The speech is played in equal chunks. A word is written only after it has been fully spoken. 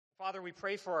Father, we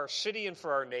pray for our city and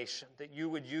for our nation, that you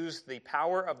would use the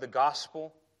power of the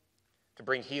gospel to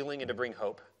bring healing and to bring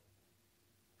hope.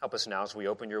 Help us now as we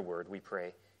open your word, we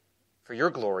pray. For your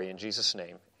glory, in Jesus'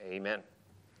 name, amen.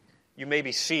 You may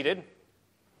be seated.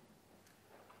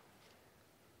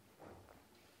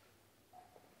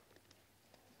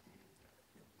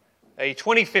 A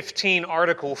 2015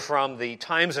 article from the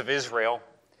Times of Israel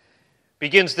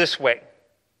begins this way.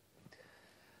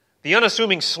 The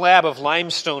unassuming slab of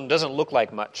limestone doesn't look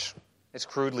like much. It's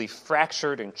crudely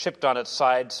fractured and chipped on its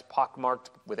sides, pockmarked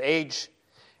with age,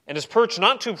 and is perched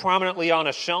not too prominently on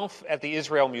a shelf at the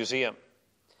Israel Museum.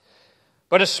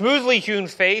 But a smoothly hewn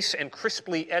face and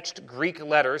crisply etched Greek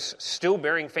letters, still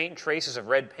bearing faint traces of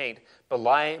red paint,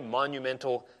 belie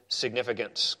monumental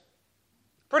significance.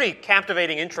 Pretty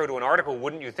captivating intro to an article,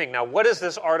 wouldn't you think? Now, what is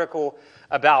this article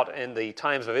about in the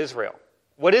Times of Israel?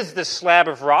 What is this slab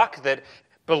of rock that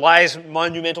belies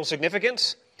monumental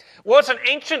significance? Well, it's an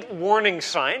ancient warning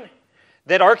sign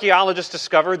that archaeologists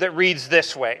discovered that reads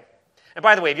this way. And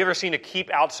by the way, have you ever seen a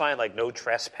keep out sign like no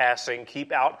trespassing,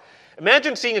 keep out?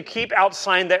 Imagine seeing a keep out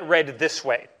sign that read this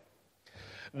way.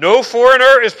 No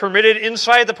foreigner is permitted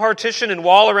inside the partition and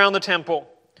wall around the temple.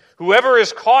 Whoever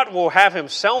is caught will have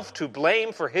himself to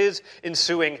blame for his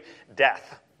ensuing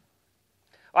death.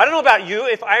 I don't know about you,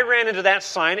 if I ran into that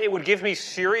sign, it would give me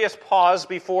serious pause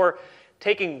before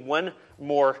taking one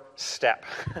more step.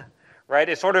 Right?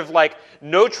 It's sort of like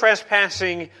no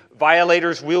trespassing,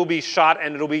 violators will be shot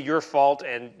and it'll be your fault,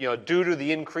 and due to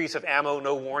the increase of ammo,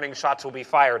 no warning shots will be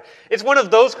fired. It's one of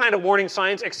those kind of warning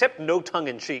signs, except no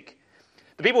tongue-in-cheek.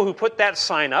 The people who put that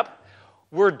sign up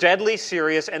were deadly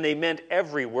serious, and they meant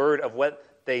every word of what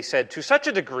they said, to such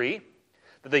a degree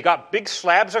that they got big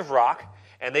slabs of rock,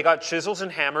 and they got chisels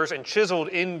and hammers, and chiseled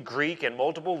in Greek and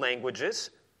multiple languages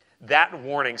that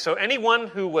warning. So anyone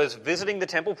who was visiting the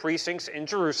temple precincts in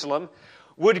Jerusalem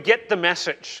would get the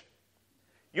message.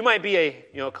 You might be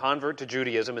a convert to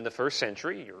Judaism in the first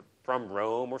century. You're from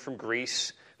Rome or from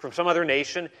Greece, from some other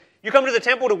nation. You come to the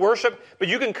temple to worship, but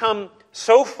you can come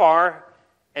so far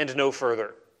and no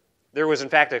further. There was, in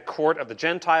fact, a court of the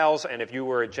Gentiles, and if you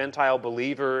were a Gentile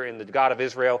believer in the God of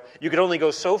Israel, you could only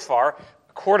go so far.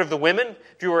 A court of the women,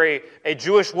 if you were a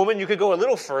Jewish woman, you could go a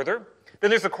little further. Then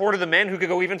there's the court of the men who could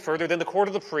go even further. Then the court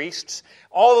of the priests,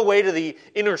 all the way to the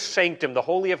inner sanctum, the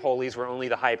Holy of Holies, where only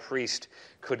the high priest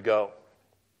could go.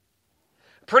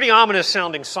 Pretty ominous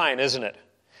sounding sign, isn't it?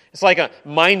 It's like a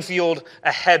minefield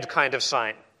ahead kind of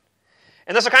sign.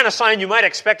 And that's the kind of sign you might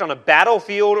expect on a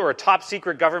battlefield or a top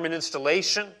secret government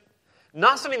installation.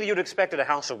 Not something that you'd expect at a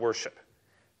house of worship,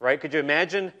 right? Could you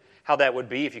imagine how that would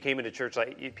be if you came into church,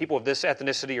 like people of this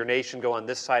ethnicity or nation go on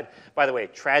this side? By the way,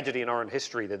 tragedy in our own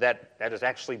history that has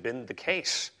actually been the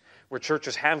case, where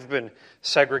churches have been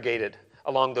segregated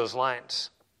along those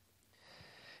lines.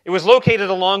 It was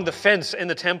located along the fence in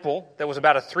the temple that was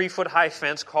about a 3-foot-high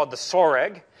fence called the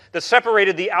soreg that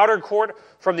separated the outer court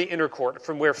from the inner court,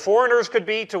 from where foreigners could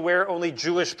be to where only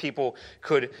Jewish people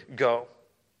could go.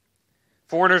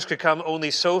 Foreigners could come only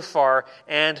so far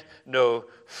and no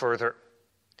further.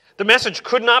 The message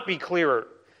could not be clearer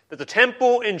that the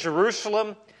temple in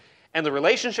Jerusalem and the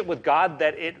relationship with God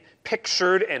that it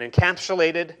pictured and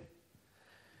encapsulated,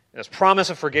 and its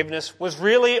promise of forgiveness, was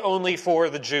really only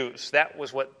for the Jews. That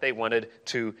was what they wanted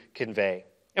to convey.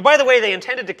 And by the way, they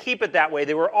intended to keep it that way.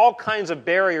 There were all kinds of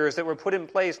barriers that were put in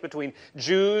place between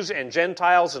Jews and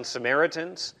Gentiles and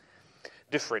Samaritans.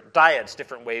 Different diets,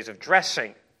 different ways of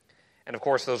dressing. And of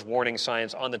course, those warning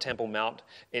signs on the Temple Mount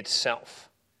itself.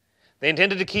 They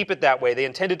intended to keep it that way. They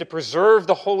intended to preserve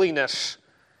the holiness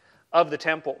of the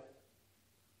temple.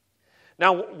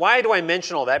 Now, why do I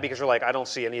mention all that? Because you're like, I don't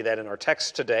see any of that in our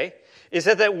text today. Is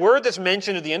that word that's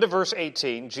mentioned at the end of verse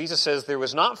 18, Jesus says, there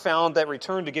was not found that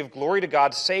returned to give glory to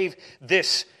God save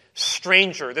this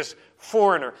stranger, this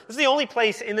foreigner. This is the only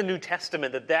place in the New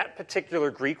Testament that particular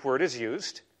Greek word is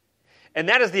used. And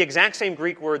that is the exact same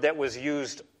Greek word that was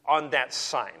used on that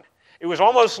sign. It was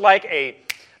almost like a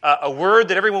word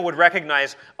that everyone would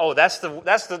recognize. Oh, that's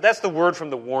the word from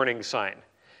the warning sign.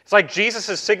 It's like Jesus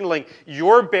is signaling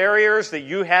your barriers that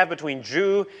you have between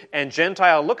Jew and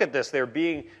Gentile. Look at this. They're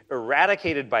being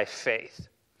eradicated by faith.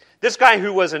 This guy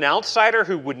who was an outsider,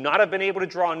 who would not have been able to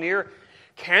draw near,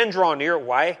 can draw near.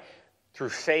 Why? Through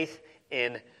faith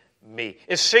in me.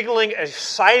 It's signaling a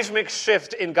seismic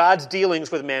shift in God's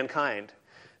dealings with mankind.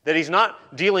 That he's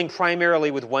not dealing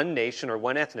primarily with one nation or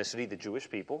one ethnicity, the Jewish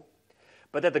people,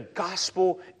 but that the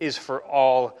gospel is for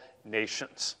all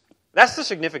nations. That's the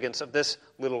significance of this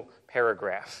little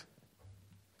paragraph.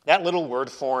 That little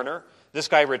word, foreigner, This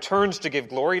guy returns to give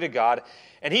glory to God,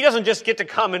 and he doesn't just get to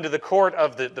come into the court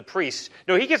of the priest.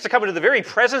 No, he gets to come into the very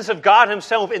presence of God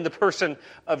himself in the person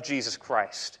of Jesus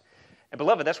Christ. And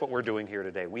beloved, that's what we're doing here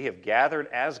today. We have gathered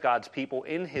as God's people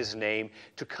in his name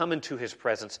to come into his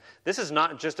presence. This is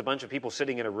not just a bunch of people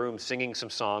sitting in a room singing some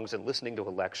songs and listening to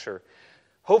a lecture.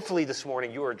 Hopefully this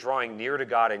morning you are drawing near to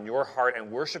God in your heart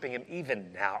and worshiping him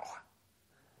even now.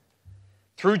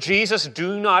 Through Jesus,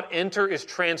 do not enter is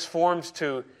transformed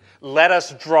to let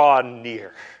us draw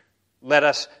near. Let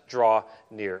us draw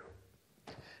near.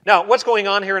 Now, what's going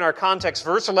on here in our context?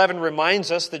 Verse 11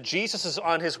 reminds us that Jesus is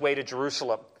on his way to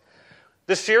Jerusalem.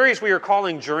 This series we are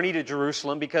calling Journey to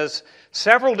Jerusalem because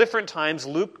several different times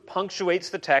Luke punctuates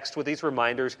the text with these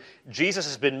reminders. Jesus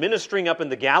has been ministering up in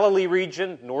the Galilee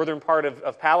region, northern part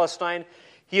of Palestine.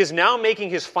 He is now making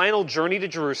his final journey to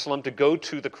Jerusalem to go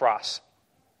to the cross.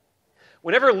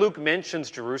 Whenever Luke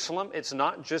mentions Jerusalem, it's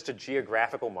not just a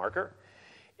geographical marker.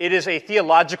 It is a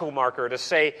theological marker to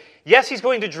say, yes, he's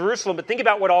going to Jerusalem, but think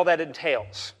about what all that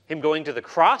entails. Him going to the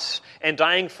cross and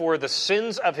dying for the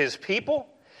sins of his people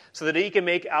so that he can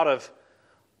make out of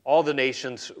all the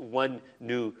nations one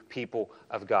new people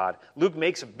of God. Luke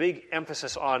makes a big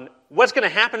emphasis on what's going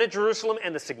to happen at Jerusalem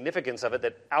and the significance of it,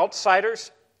 that outsiders,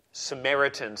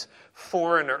 Samaritans,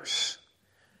 foreigners,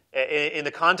 in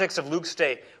the context of Luke's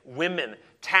day, women,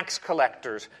 tax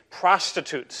collectors,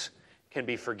 prostitutes can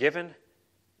be forgiven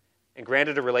and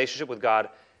granted a relationship with God,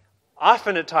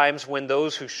 often at times when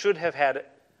those who should have had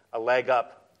a leg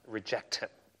up reject him.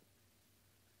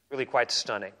 Really quite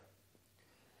stunning.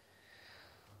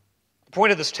 The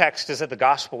point of this text is that the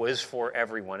gospel is for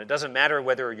everyone. It doesn't matter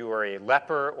whether you are a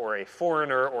leper or a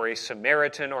foreigner or a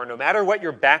Samaritan, or no matter what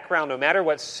your background, no matter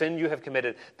what sin you have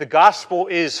committed, the gospel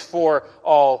is for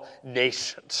all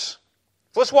nations.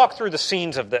 So let's walk through the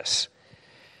scenes of this.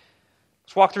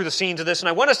 And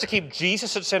I want us to keep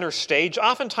Jesus at center stage.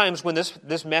 Oftentimes when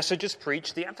this message is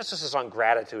preached, the emphasis is on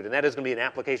gratitude, and that is going to be an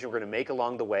application we're going to make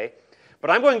along the way. But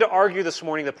I'm going to argue this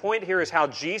morning, the point here is how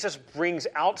Jesus brings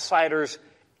outsiders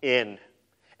in.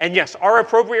 And yes, our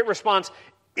appropriate response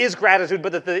is gratitude,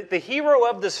 but the hero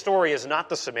of this story is not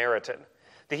the Samaritan.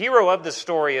 The hero of this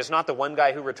story is not the one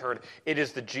guy who returned. It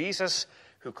is the Jesus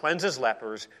who cleanses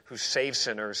lepers, who saves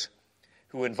sinners,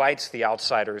 who invites the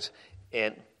outsiders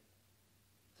in.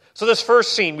 So this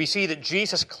first scene, we see that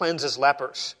Jesus cleanses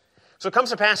lepers. So it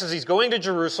comes to pass as he's going to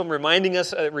Jerusalem, reminding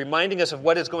us of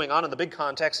what is going on in the big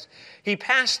context. He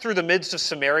passed through the midst of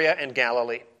Samaria and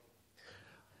Galilee.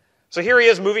 So here he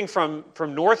is moving from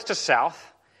north to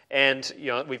south, and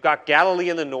we've got Galilee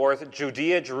in the north,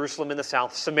 Judea, Jerusalem in the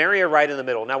south, Samaria right in the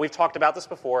middle. Now we've talked about this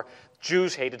before.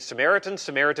 Jews hated Samaritans,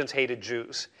 Samaritans hated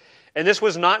Jews. And this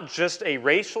was not just a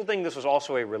racial thing, this was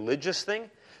also a religious thing.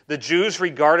 The Jews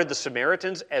regarded the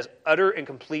Samaritans as utter and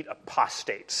complete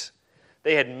apostates.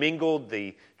 They had mingled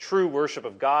the true worship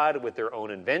of God with their own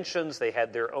inventions. They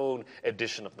had their own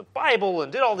edition of the Bible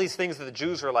and did all these things that the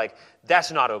Jews were like,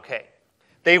 that's not okay.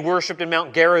 They worshipped in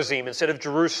Mount Gerizim instead of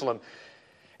Jerusalem.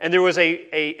 And there was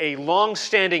a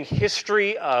long-standing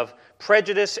history of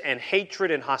prejudice and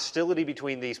hatred and hostility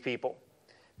between these people.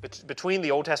 Between the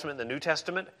Old Testament and the New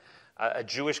Testament, a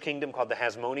Jewish kingdom called the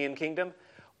Hasmonean kingdom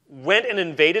went and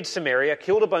invaded Samaria,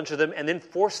 killed a bunch of them, and then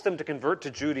forced them to convert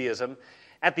to Judaism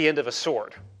at the end of a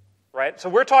sword. Right? So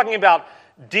we're talking about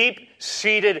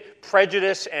deep-seated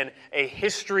prejudice and a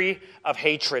history of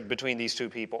hatred between these two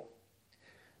people.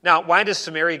 Now, why does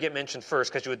Samaria get mentioned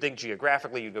first? Because you would think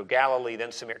geographically, you go Galilee,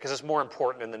 then Samaria, because it's more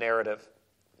important in the narrative.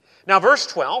 Now, verse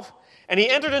 12, and he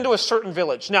entered into a certain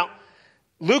village. Now,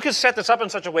 Luke has set this up in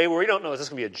such a way where we don't know, is this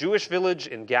going to be a Jewish village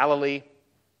in Galilee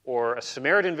or a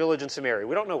Samaritan village in Samaria?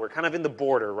 We don't know. We're kind of in the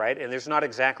border, right? And there's not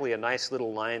exactly a nice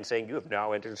little line saying, you have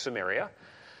now entered Samaria.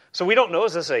 So we don't know,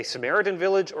 is this a Samaritan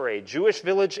village or a Jewish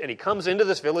village? And he comes into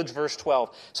this village, verse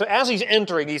 12. So as he's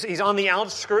entering, he's on the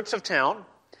outskirts of town.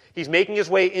 He's making his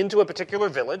way into a particular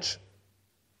village.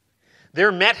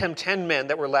 There met him 10 men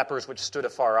that were lepers, which stood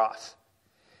afar off.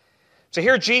 So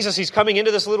here Jesus, he's coming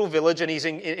into this little village, and he's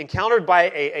encountered by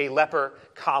a leper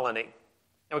colony.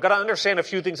 Now we've got to understand a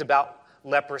few things about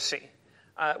leprosy.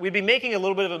 We'd be making a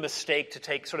little bit of a mistake to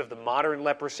take sort of the modern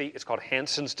leprosy, it's called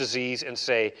Hansen's disease, and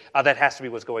say, that has to be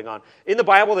what's going on. In the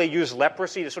Bible, they use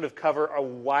leprosy to sort of cover a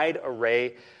wide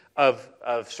array of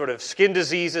sort of skin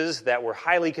diseases that were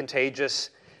highly contagious.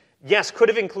 Yes, could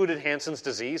have included Hansen's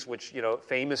disease, which,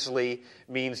 famously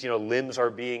means, limbs are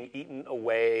being eaten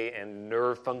away and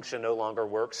nerve function no longer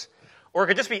works. Or it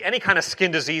could just be any kind of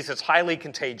skin disease that's highly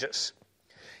contagious.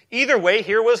 Either way,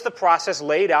 here was the process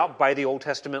laid out by the Old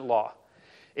Testament law.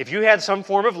 If you had some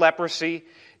form of leprosy,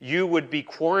 You would be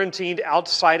quarantined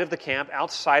outside of the camp,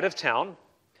 outside of town,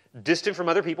 distant from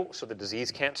other people, so the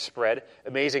disease can't spread.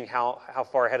 Amazing how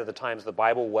far ahead of the times the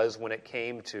Bible was when it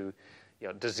came to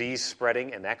disease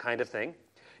spreading and that kind of thing.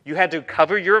 You had to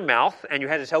cover your mouth, and you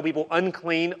had to tell people,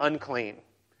 unclean, unclean.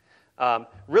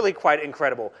 Really quite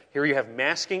incredible. Here you have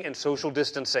masking and social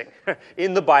distancing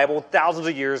in the Bible thousands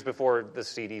of years before the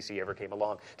CDC ever came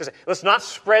along. To say, let's not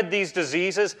spread these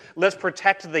diseases. Let's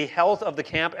protect the health of the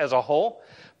camp as a whole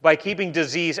by keeping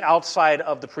disease outside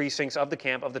of the precincts of the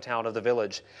camp, of the town, of the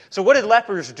village. So what did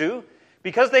lepers do?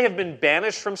 Because they have been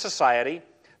banished from society,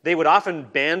 they would often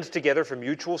band together for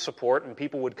mutual support, and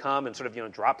people would come and sort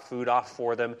of drop food off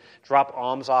for them, drop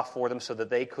alms off for them so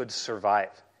that they could survive.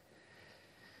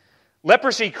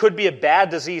 Leprosy could be a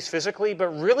bad disease physically, but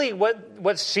really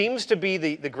what seems to be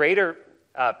the greater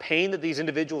pain that these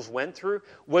individuals went through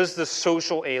was the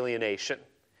social alienation.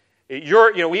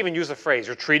 We even use the phrase,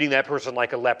 you're treating that person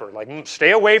like a leper. Like,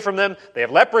 stay away from them. They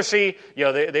have leprosy.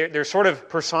 They're sort of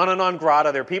persona non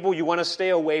grata. They're people you want to stay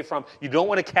away from. You don't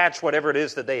want to catch whatever it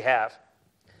is that they have.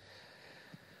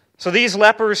 So these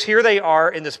lepers, here they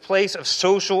are in this place of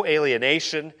social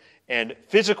alienation and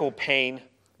physical pain.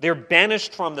 They're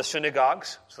banished from the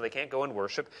synagogues, so they can't go and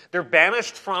worship. They're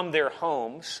banished from their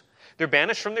homes. They're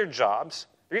banished from their jobs.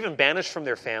 They're even banished from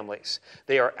their families.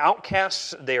 They are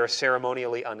outcasts. They are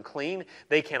ceremonially unclean.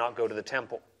 They cannot go to the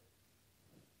temple.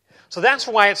 So that's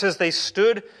why it says they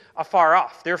stood afar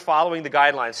off. They're following the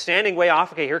guidelines, standing way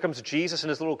off. Okay, here comes Jesus and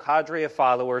his little cadre of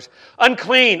followers.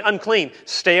 Unclean, unclean.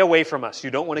 Stay away from us. You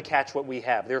don't want to catch what we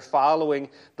have. They're following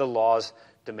the law's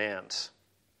demands.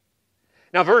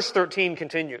 Now, verse 13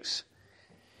 continues.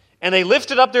 And they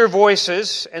lifted up their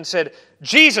voices and said,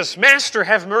 Jesus, Master,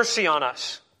 have mercy on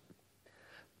us.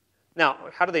 Now,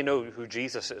 how do they know who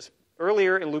Jesus is?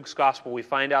 Earlier in Luke's gospel, we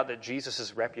find out that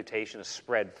Jesus' reputation is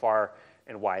spread far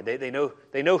and wide. They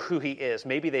know who he is.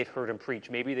 Maybe they've heard him preach.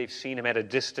 Maybe they've seen him at a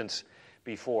distance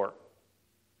before.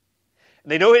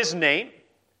 They know his name.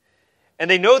 And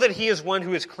they know that he is one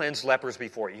who has cleansed lepers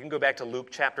before. You can go back to Luke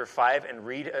chapter 5 and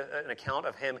read an account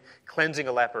of him cleansing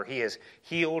a leper. He has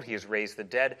healed. He has raised the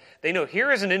dead. They know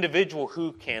here is an individual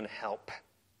who can help.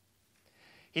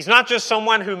 He's not just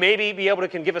someone who maybe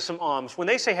can give us some alms. When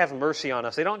they say have mercy on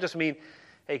us, they don't just mean,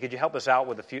 hey, could you help us out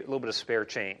with a little bit of spare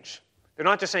change? They're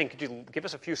not just saying, could you give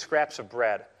us a few scraps of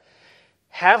bread?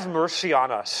 Have mercy on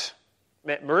us.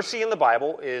 Mercy in the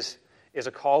Bible is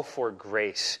a call for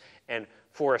grace and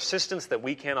for assistance that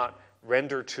we cannot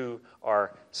render to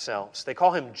ourselves. They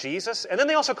call him Jesus, and then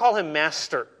they also call him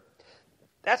Master.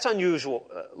 That's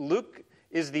unusual. Luke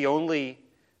is the only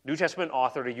New Testament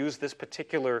author to use this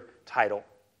particular title.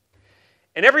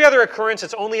 In every other occurrence,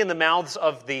 it's only in the mouths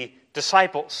of the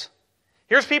disciples.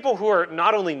 Here's people who are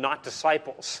not only not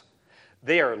disciples,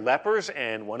 they are lepers,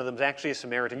 and one of them is actually a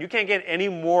Samaritan. You can't get any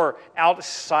more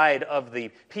outside of the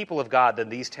people of God than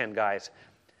these 10 guys.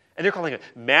 And they're calling him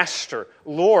Master,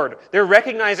 Lord. They're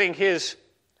recognizing his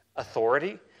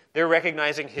authority. They're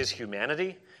recognizing his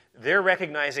humanity. They're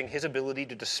recognizing his ability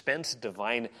to dispense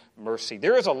divine mercy.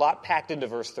 There is a lot packed into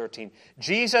verse 13.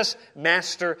 Jesus,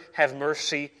 Master, have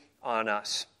mercy on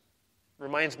us.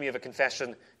 Reminds me of a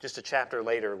confession just a chapter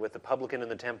later with the publican in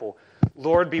the temple.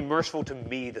 Lord, be merciful to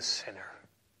me, the sinner.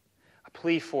 A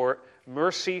plea for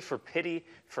mercy, for pity,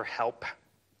 for help,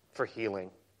 for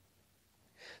healing.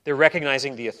 They're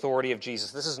recognizing the authority of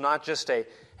Jesus. This is not just a,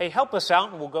 hey, help us out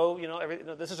and we'll go,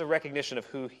 this is a recognition of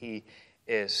who he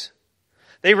is.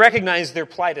 They recognize their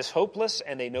plight is hopeless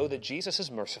and they know that Jesus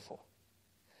is merciful.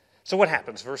 So what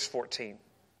happens? Verse 14.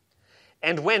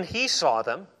 And when he saw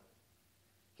them,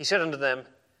 he said unto them,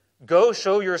 go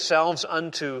show yourselves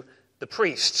unto the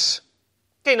priests.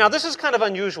 Okay, now this is kind of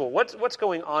unusual. What's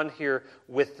going on here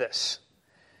with this?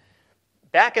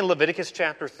 Back in Leviticus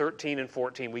chapter 13 and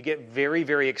 14, we get very,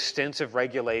 very extensive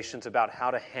regulations about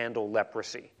how to handle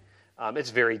leprosy.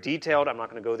 It's very detailed. I'm not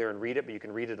going to go there and read it, but you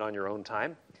can read it on your own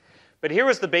time. But here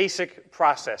is the basic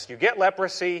process. You get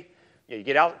leprosy, you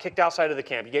get kicked outside of the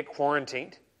camp, you get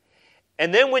quarantined.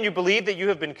 And then when you believe that you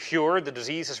have been cured, the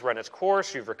disease has run its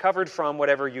course, you've recovered from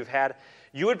whatever you've had,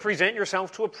 you would present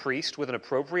yourself to a priest with an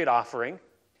appropriate offering.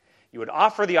 You would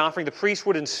offer the offering. The priest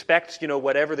would inspect,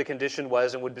 whatever the condition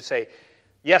was and would say,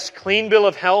 yes, clean bill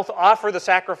of health, offer the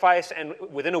sacrifice, and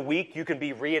within a week you can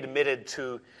be readmitted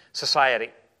to society.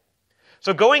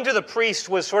 So going to the priest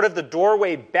was sort of the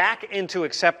doorway back into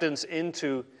acceptance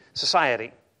into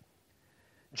society.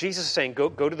 Jesus is saying, go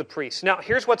to the priest. Now,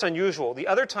 here's what's unusual. The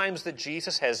other times that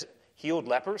Jesus has healed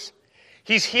lepers,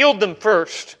 he's healed them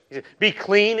first. Be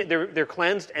clean, they're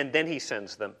cleansed, and then he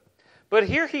sends them. But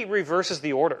here he reverses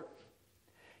the order.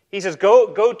 He says,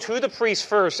 go to the priest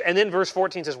first, and then verse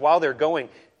 14 says, while they're going,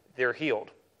 they're healed.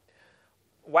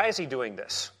 Why is he doing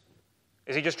this?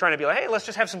 Is he just trying to be like, hey, let's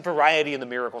just have some variety in the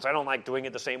miracles. I don't like doing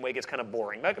it the same way. It gets kind of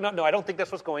boring. No, I don't think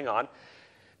that's what's going on.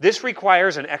 This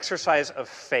requires an exercise of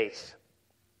faith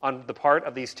on the part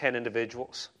of these 10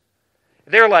 individuals.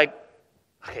 They're like,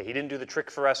 okay, he didn't do the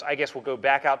trick for us. I guess we'll go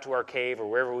back out to our cave or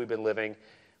wherever we've been living.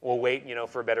 We'll wait,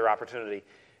 for a better opportunity.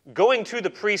 Going to the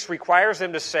priest requires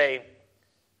them to say,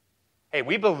 hey,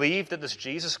 we believe that this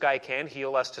Jesus guy can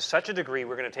heal us to such a degree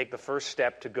we're going to take the first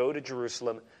step to go to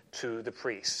Jerusalem to the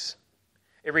priests.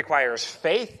 It requires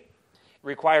faith. It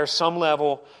requires some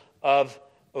level of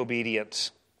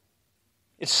obedience.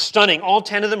 It's stunning. All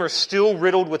 10 of them are still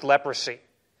riddled with leprosy.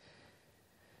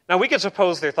 Now, we could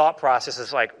suppose their thought process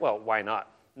is like, well, why not?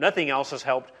 Nothing else has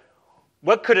helped.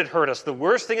 What could it hurt us? The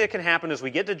worst thing that can happen is we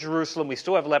get to Jerusalem, we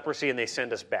still have leprosy, and they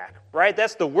send us back. Right?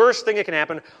 That's the worst thing that can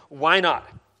happen. Why not?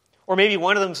 Or maybe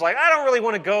one of them's like, I don't really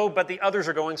want to go, but the others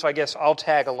are going, so I guess I'll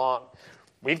tag along.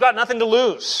 We've got nothing to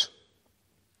lose.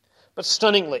 But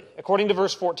stunningly, according to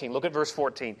verse 14, look at verse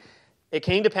 14. It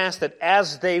came to pass that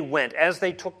as they went, as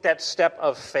they took that step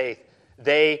of faith,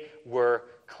 they were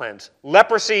cleansed.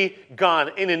 Leprosy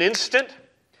gone in an instant.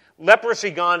 Leprosy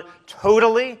gone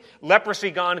totally.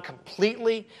 Leprosy gone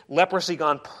completely. Leprosy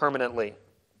gone permanently.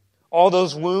 All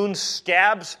those wounds,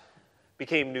 scabs,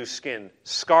 became new skin.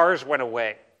 Scars went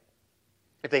away.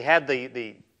 If they had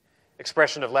the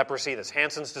expression of leprosy, this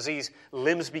Hansen's disease,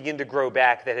 limbs begin to grow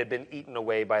back that had been eaten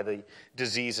away by the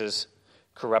disease's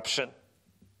corruption.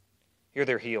 Here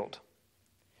they're healed.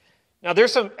 Now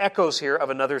there's some echoes here of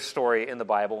another story in the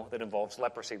Bible that involves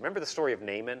leprosy. Remember the story of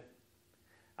Naaman?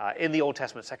 In the Old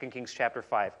Testament, 2 Kings chapter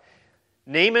 5.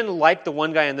 Naaman, like the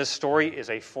one guy in this story,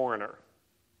 is a foreigner.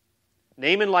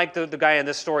 Naaman, like the guy in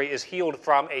this story, is healed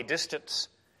from a distance.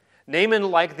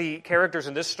 Naaman, like the characters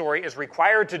in this story, is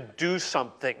required to do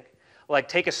something, like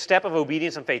take a step of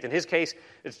obedience and faith. In his case,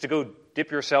 it's to go dip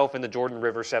yourself in the Jordan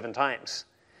River 7 times.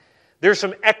 There's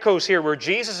some echoes here where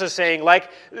Jesus is saying,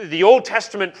 like the Old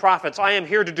Testament prophets, I am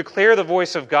here to declare the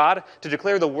voice of God, to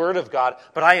declare the word of God,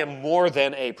 but I am more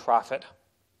than a prophet.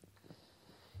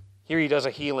 Here he does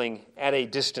a healing at a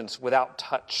distance without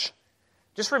touch.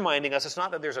 Just reminding us, it's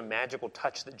not that there's a magical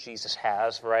touch that Jesus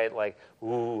has, right? Like,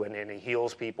 ooh, and he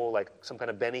heals people like some kind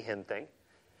of Benny Hinn thing.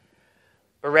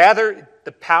 But rather,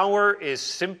 the power is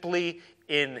simply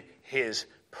in his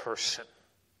person.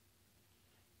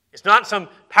 It's not some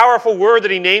powerful word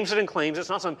that he names it and claims. It's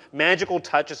not some magical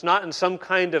touch. It's not in some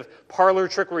kind of parlor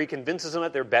trick where he convinces them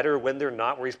that they're better when they're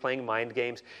not, where he's playing mind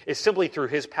games. It's simply through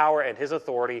his power and his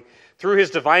authority, through his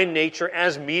divine nature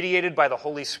as mediated by the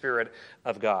Holy Spirit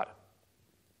of God.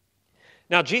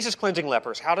 Now, Jesus cleansing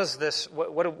lepers, how does this,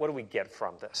 what do we get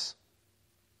from this?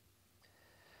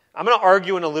 I'm going to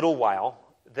argue in a little while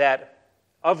that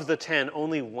of the 10,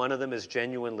 only one of them is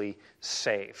genuinely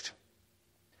saved.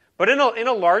 But in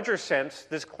a larger sense,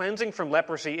 this cleansing from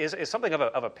leprosy is something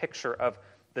of a picture of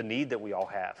the need that we all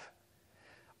have.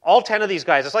 All 10 of these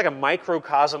guys, it's like a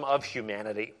microcosm of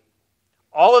humanity.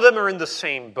 All of them are in the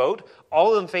same boat. All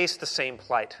of them face the same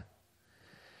plight.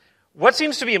 What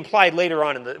seems to be implied later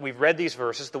on, we've read these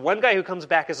verses, the one guy who comes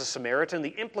back as a Samaritan, the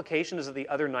implication is that the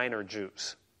other 9 are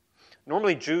Jews.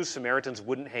 Normally Jews, Samaritans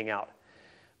wouldn't hang out.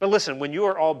 But listen, when you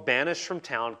are all banished from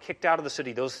town, kicked out of the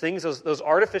city, those things, those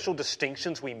artificial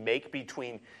distinctions we make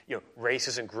between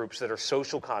races and groups that are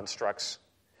social constructs,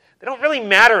 they don't really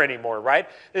matter anymore, right?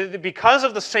 Because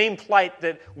of the same plight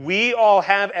that we all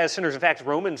have as sinners. In fact,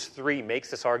 Romans 3 makes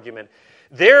this argument.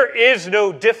 There is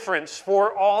no difference,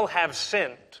 for all have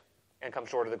sinned and come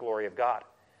short of the glory of God.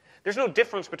 There's no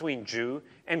difference between Jew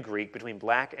and Greek, between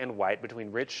black and white,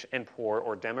 between rich and poor,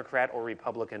 or Democrat or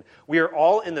Republican. We are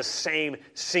all in the same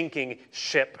sinking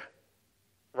ship,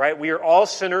 right? We are all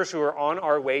sinners who are on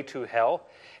our way to hell,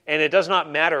 and it does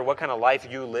not matter what kind of life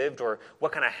you lived, or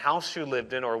what kind of house you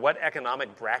lived in, or what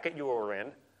economic bracket you were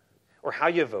in, or how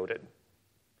you voted.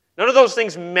 None of those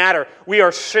things matter. We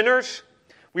are sinners.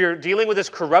 We are dealing with this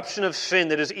corruption of sin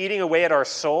that is eating away at our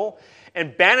soul,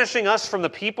 and banishing us from the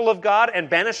people of God, and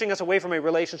banishing us away from a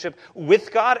relationship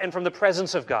with God and from the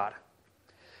presence of God.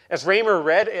 As Raymer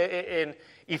read in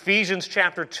Ephesians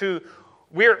chapter 2,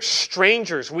 we are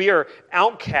strangers, we are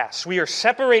outcasts, we are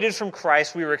separated from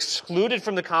Christ, we are excluded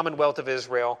from the commonwealth of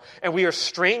Israel, and we are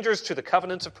strangers to the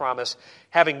covenants of promise,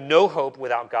 having no hope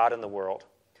without God in the world.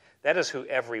 That is who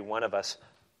every one of us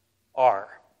are.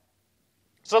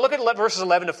 So look at verses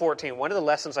 11 to 14. One of the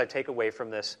lessons I take away from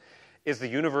this is the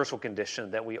universal condition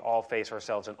that we all face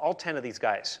ourselves in. All 10 of these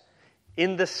guys,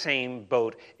 in the same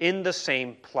boat, in the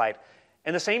same plight.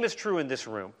 And the same is true in this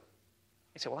room.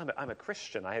 You say, well, I'm a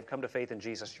Christian. I have come to faith in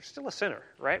Jesus. You're still a sinner,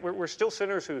 right? We're still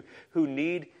sinners who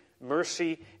need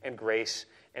mercy and grace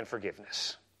and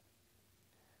forgiveness,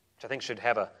 which I think should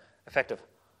have an effect of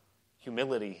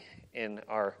humility in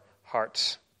our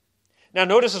hearts. Now,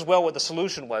 notice as well what the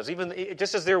solution was.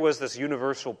 Just as there was this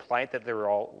universal plight that they were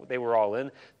all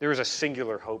in, there is a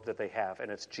singular hope that they have,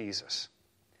 and it's Jesus.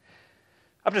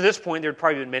 Up to this point, there had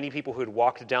probably been many people who had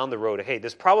walked down the road. Hey,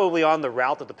 this is probably on the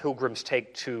route that the pilgrims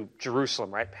take to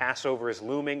Jerusalem, right? Passover is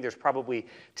looming. There's probably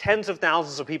tens of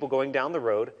thousands of people going down the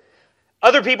road.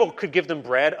 Other people could give them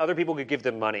bread. Other people could give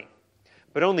them money.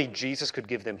 But only Jesus could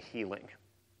give them healing,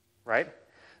 right?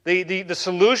 The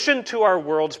solution to our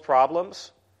world's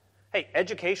problems, hey,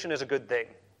 education is a good thing,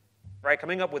 right?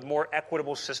 Coming up with more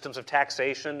equitable systems of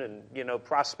taxation and,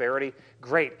 prosperity,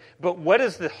 great. But what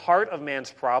is the heart of man's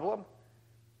problem?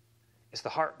 It's the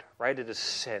heart, right? It is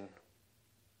sin.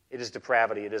 It is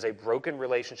depravity. It is a broken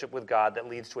relationship with God that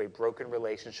leads to a broken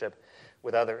relationship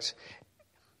with others.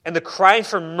 And the cry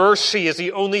for mercy is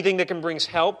the only thing that can bring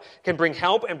help and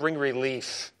bring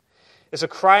relief. It's a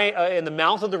cry in the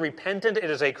mouth of the repentant. It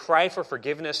is a cry for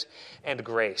forgiveness and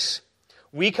grace.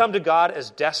 We come to God as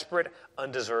desperate,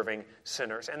 undeserving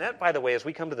sinners. And that, by the way, as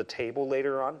we come to the table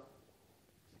later on,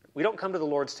 we don't come to the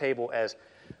Lord's table as,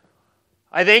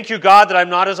 I thank you, God, that I'm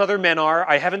not as other men are.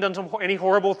 I haven't done any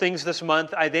horrible things this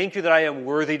month. I thank you that I am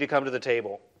worthy to come to the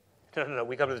table. No.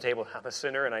 We come to the table, I'm a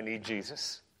sinner and I need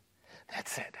Jesus.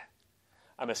 That's it.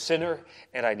 I'm a sinner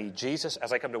and I need Jesus.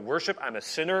 As I come to worship, I'm a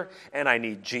sinner and I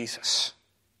need Jesus.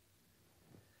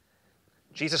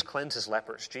 Jesus cleanses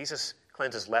lepers. Jesus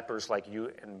cleanses lepers like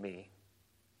you and me.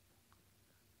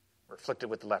 We're afflicted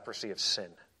with the leprosy of sin.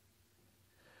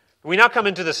 We now come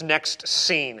into this next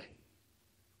scene.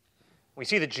 We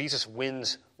see that Jesus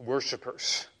wins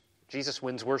worshipers. Jesus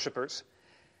wins worshipers.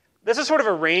 This is sort of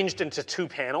arranged into two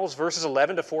panels, verses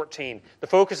 11 to 14. The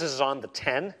focus is on the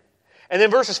 10. And then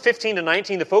verses 15 to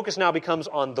 19, the focus now becomes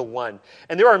on the 1.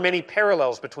 And there are many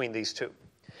parallels between these two.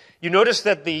 You notice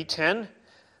that the 10,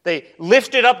 they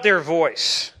lifted up their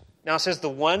voice. Now it says the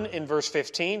 1 in verse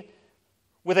 15,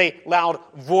 with a loud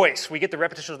voice. We get the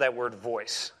repetition of that word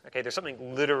voice. Okay, there's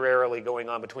something literarily going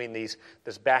on between this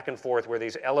back and forth where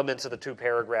these elements of the two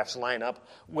paragraphs line up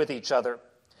with each other.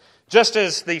 Just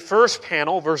as the first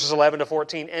panel, verses 11 to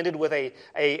 14, ended with a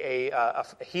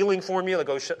healing formula,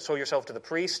 go show yourself to the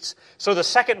priests, so the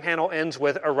second panel ends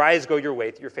with, arise, go your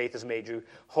way, your faith has made you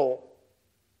whole.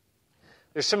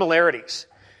 There's similarities.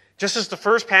 Just as the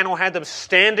first panel had them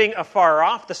standing afar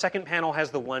off, the second panel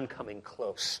has the one coming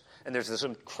close. And there's this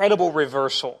incredible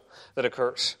reversal that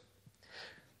occurs.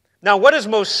 Now, what is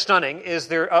most stunning is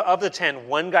there of the 10,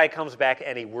 one guy comes back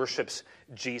and he worships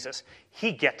Jesus.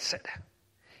 He gets it.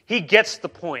 He gets the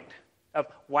point of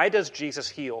why does Jesus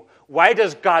heal? Why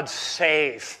does God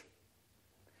save?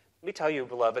 Let me tell you,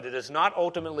 beloved, it is not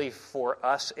ultimately for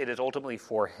us, it is ultimately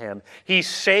for Him. He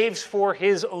saves for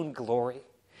His own glory.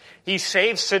 He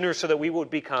saves sinners so that we would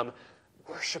become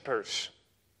worshipers.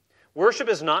 Worship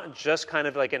is not just kind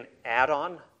of like an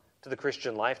add-on to the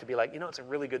Christian life to be like, it's a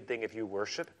really good thing if you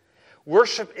worship.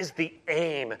 Worship is the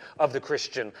aim of the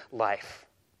Christian life.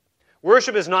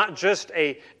 Worship is not just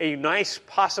a nice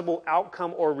possible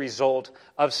outcome or result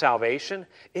of salvation.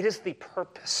 It is the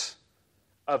purpose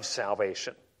of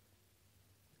salvation.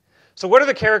 So what are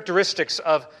the characteristics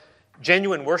of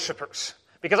genuine worshipers?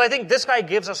 Because I think this guy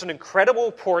gives us an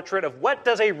incredible portrait of what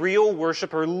does a real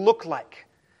worshiper look like.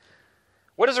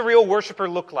 What does a real worshiper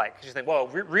look like? You think, well,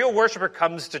 a real worshiper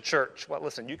comes to church. Well,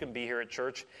 listen, you can be here at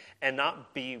church and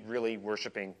not be really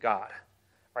worshiping God.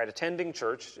 Right? Attending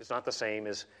church is not the same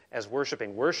as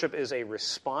worshiping. Worship is a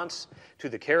response to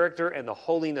the character and the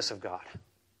holiness of God.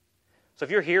 So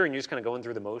if you're here and you're just kind of going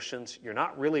through the motions, you're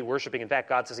not really worshiping. In fact,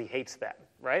 God says He hates that,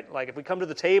 right? Like if we come to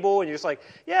the table and you're just like,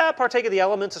 yeah, partake of the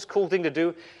elements, it's a cool thing to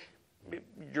do,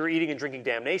 you're eating and drinking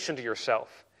damnation to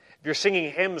yourself. If you're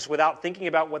singing hymns without thinking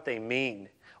about what they mean,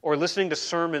 or listening to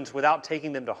sermons without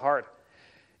taking them to heart,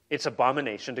 it's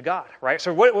abomination to God, right?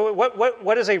 So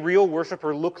what does a real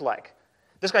worshiper look like?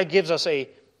 This guy gives us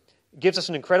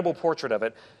an incredible portrait of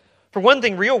it. For one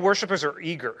thing, real worshipers are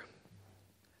eager.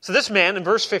 So this man, in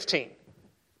verse 15,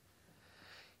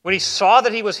 when he saw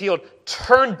that he was healed,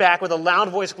 turned back with a loud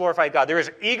voice, glorified God. There is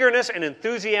eagerness and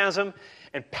enthusiasm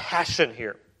and passion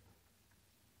here.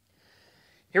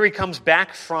 Here he comes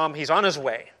back he's on his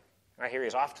way. Right here,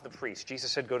 he's off to the priest.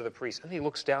 Jesus said, go to the priest. And he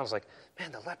looks down, he's like,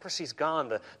 man, the leprosy's gone.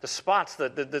 The spots,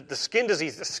 the skin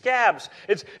disease, the scabs,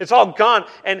 it's all gone.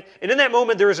 And in that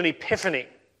moment, there is an epiphany.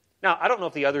 Now, I don't know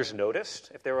if the others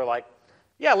noticed, if they were like,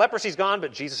 yeah, leprosy's gone,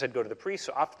 but Jesus said, go to the priest,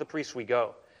 so off to the priest we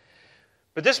go.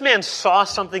 But this man saw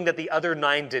something that the other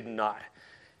 9 did not.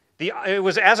 It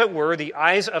was, as it were, the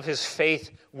eyes of his faith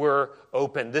were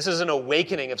open. This is an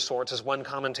awakening of sorts, as one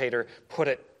commentator put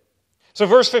it. So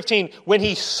verse 15, when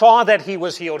he saw that he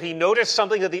was healed, he noticed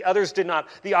something that the others did not.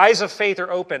 The eyes of faith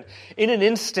are open. In an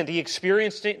instant, he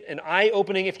experienced an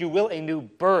eye-opening, if you will, a new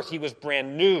birth. He was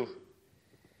brand new.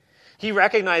 He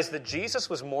recognized that Jesus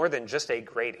was more than just a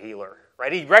great healer,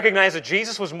 right? He recognized that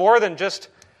Jesus was more than just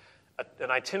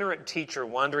an itinerant teacher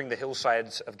wandering the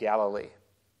hillsides of Galilee.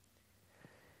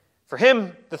 For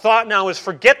him, the thought now is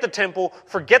forget the temple,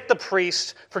 forget the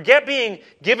priests, forget being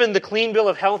given the clean bill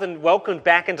of health and welcomed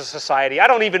back into society. I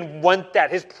don't even want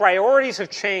that. His priorities have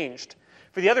changed.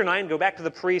 For the other 9, go back to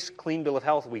the priest, clean bill of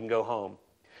health, we can go home.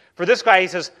 For this guy, he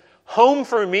says, home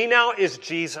for me now is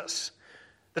Jesus.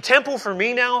 The temple for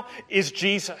me now is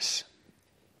Jesus.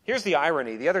 Here's the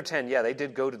irony. The other 10, they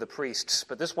did go to the priests,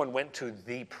 but this one went to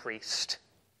the priest.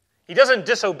 He doesn't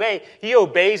disobey. He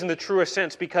obeys in the truest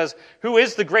sense, because who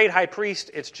is the great high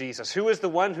priest? It's Jesus. Who is the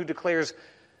one who declares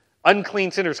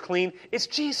unclean sinners clean? It's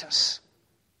Jesus.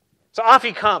 So off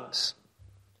he comes.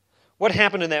 What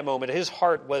happened in that moment? His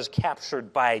heart was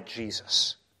captured by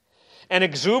Jesus. And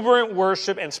exuberant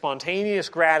worship and spontaneous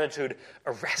gratitude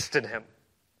arrested him.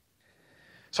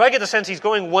 So I get the sense he's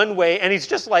going one way, and he's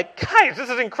just like, guys, this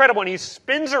is incredible. And he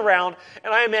spins around,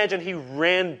 and I imagine he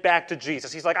ran back to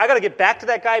Jesus. He's like, I got to get back to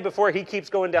that guy before he keeps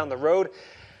going down the road.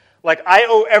 Like, I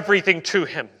owe everything to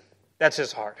him. That's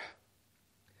his heart.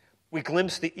 We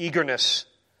glimpse the eagerness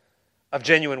of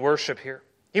genuine worship here.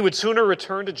 He would sooner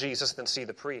return to Jesus than see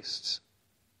the priests.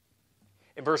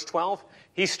 In verse 12,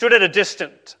 he stood at a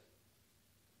distance.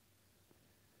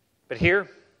 But here,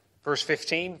 verse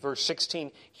 15, verse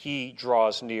 16, he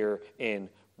draws near in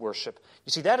worship.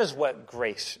 You see, that is what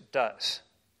grace does.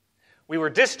 We were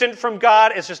distant from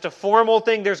God. It's just a formal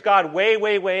thing. There's God way,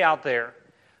 way, way out there.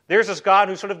 There's this God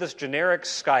who's sort of this generic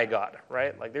sky God,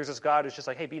 right? Like there's this God who's just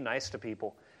like, hey, be nice to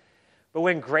people. But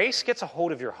when grace gets a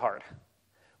hold of your heart,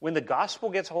 when the gospel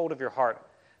gets a hold of your heart,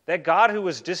 that God who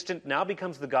was distant now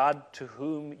becomes the God to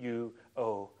whom you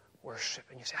owe worship.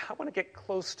 And you say, I want to get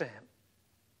close to him.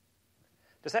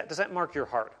 Does that mark your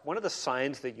heart? One of the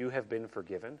signs that you have been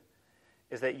forgiven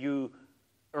is that you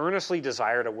earnestly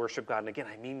desire to worship God. And again,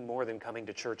 I mean more than coming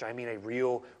to church. I mean a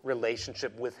real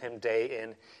relationship with him day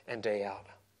in and day out.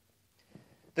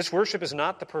 This worship is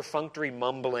not the perfunctory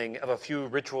mumbling of a few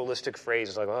ritualistic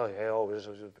phrases like,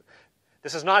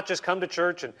 this is not just come to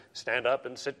church and stand up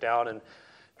and sit down and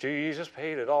Jesus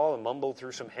paid it all and mumble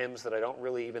through some hymns that I don't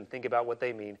really even think about what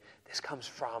they mean. This comes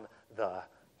from the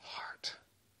heart.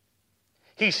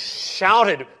 He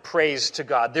shouted praise to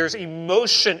God. There's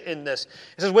emotion in this.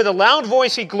 It says, with a loud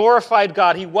voice he glorified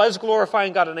God. He was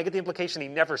glorifying God, and I get the implication he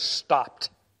never stopped.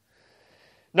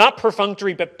 Not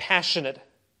perfunctory, but passionate.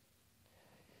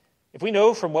 If we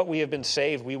know from what we have been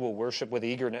saved, we will worship with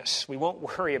eagerness. We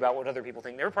won't worry about what other people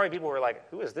think. There are probably people who are like,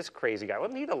 who is this crazy guy?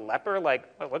 Wasn't he the leper? Like,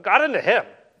 what got into him?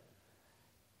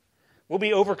 We'll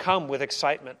be overcome with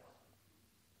excitement.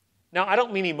 Now, I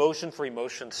don't mean emotion for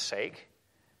emotion's sake.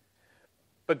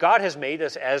 But God has made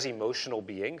us as emotional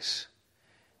beings,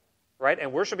 right?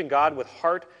 And worshiping God with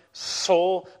heart,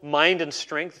 soul, mind, and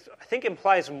strength, I think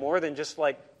implies more than just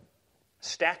like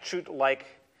statute-like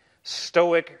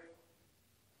stoic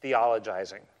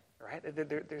theologizing, right?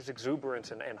 There's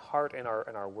exuberance and heart in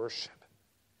our worship.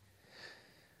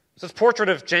 So this portrait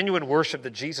of genuine worship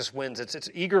that Jesus wins, it's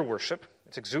eager worship,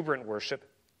 it's exuberant worship,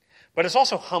 but it's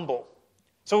also humble.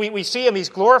 So we see him, he's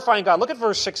glorifying God. Look at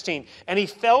verse 16. And he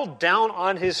fell down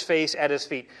on his face at his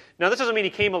feet. Now, this doesn't mean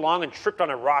he came along and tripped on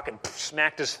a rock and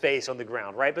smacked his face on the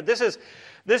ground, right? But this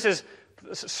is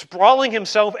sprawling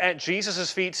himself at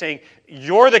Jesus' feet saying,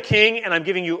 you're the king, and I'm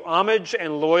giving you homage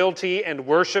and loyalty and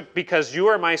worship because you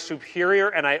are my superior,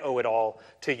 and I owe it all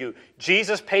to you.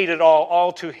 Jesus paid it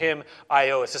all to him I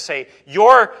owe. It's to say,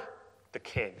 you're the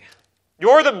king.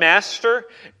 You're the master,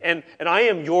 and I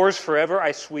am yours forever.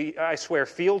 I swear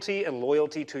fealty and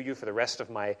loyalty to you for the rest of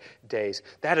my days.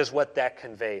 That is what that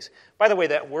conveys. By the way,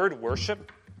 that word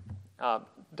worship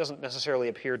doesn't necessarily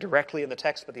appear directly in the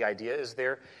text, but the idea is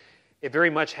there. It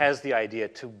very much has the idea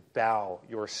to bow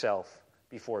yourself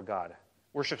before God.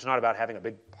 Worship's not about having a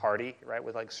big party, right,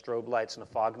 with like strobe lights and a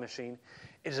fog machine.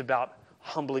 It is about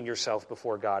humbling yourself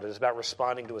before God. It is about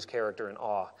responding to his character in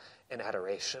awe and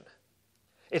adoration.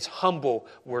 It's humble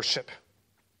worship.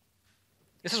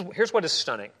 Here's what is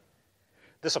stunning.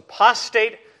 This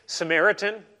apostate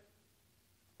Samaritan,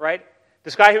 right?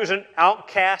 This guy who is an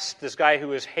outcast, this guy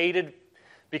who is hated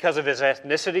because of his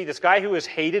ethnicity, this guy who is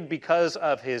hated because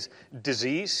of his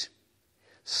disease,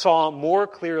 saw more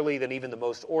clearly than even the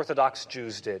most Orthodox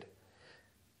Jews did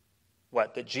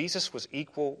what? That Jesus was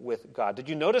equal with God. Did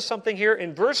you notice something here?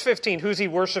 In verse 15, who's he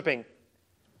worshiping?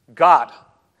 God.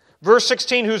 Verse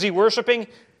 16, who's he worshiping?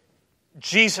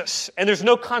 Jesus. And there's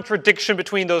no contradiction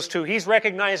between those two. He's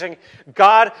recognizing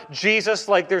God, Jesus,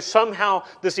 like there's somehow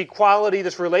this equality,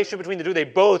 this relationship between the two. They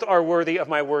both are worthy of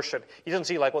my worship. He doesn't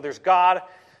see like, well, there's God,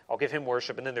 I'll give him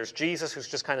worship, and then there's Jesus, who's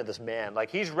just kind of this man. Like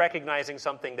he's recognizing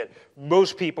something that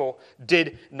most people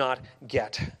did not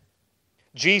get.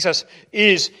 Jesus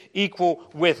is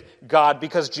equal with God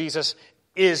because Jesus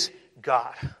is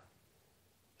God.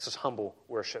 This is humble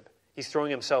worship. He's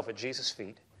throwing himself at Jesus'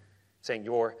 feet, saying,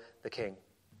 you're the King.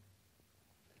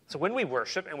 So when we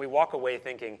worship and we walk away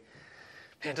thinking,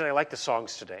 man, did I like the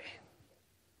songs today?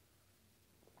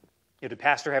 Did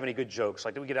Pastor have any good jokes?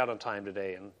 Like, did we get out on time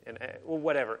today? And well,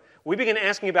 whatever. We begin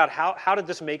asking about how did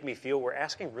this make me feel? We're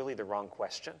asking really the wrong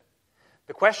question.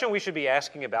 The question we should be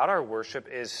asking about our worship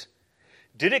is,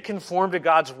 did it conform to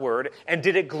God's word? And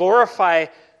did it glorify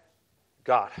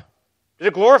God? Did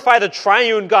it glorify the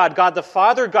triune God, God the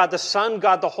Father, God the Son,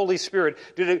 God the Holy Spirit?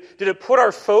 Did it put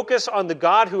our focus on the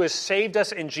God who has saved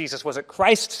us in Jesus? Was it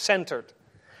Christ-centered?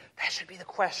 That should be the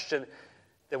question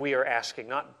that we are asking,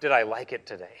 not did I like it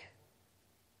today?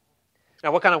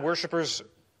 Now, what kind of worshipers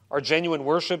are genuine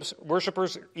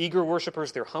worshipers, eager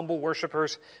worshipers? They're humble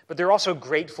worshipers, but they're also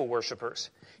grateful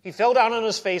worshipers. He fell down on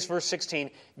his face, verse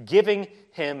 16, giving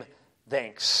him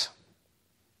thanks.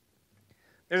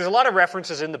 There's a lot of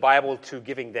references in the Bible to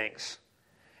giving thanks.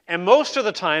 And most of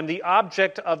the time, the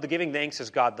object of the giving thanks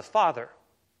is God the Father.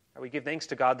 We give thanks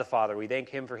to God the Father. We thank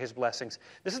him for his blessings.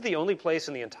 This is the only place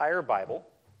in the entire Bible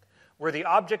where the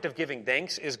object of giving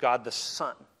thanks is God the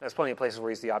Son. There's plenty of places where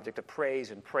he's the object of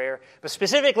praise and prayer. But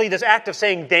specifically, this act of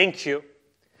saying thank you,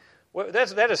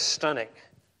 that is stunning.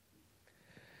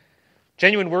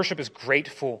 Genuine worship is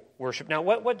grateful worship. Now,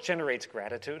 what generates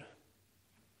gratitude?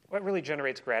 What really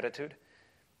generates gratitude?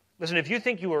 Listen, if you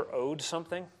think you are owed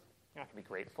something, you're not going to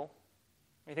be grateful.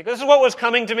 You think, this is what was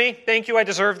coming to me. Thank you, I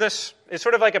deserve this. It's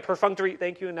sort of like a perfunctory,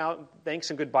 thank you, and now thanks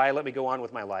and goodbye, let me go on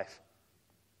with my life.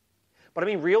 But I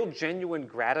mean, real, genuine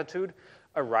gratitude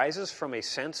arises from a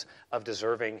sense of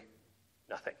deserving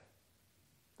nothing.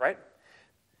 Right?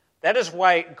 That is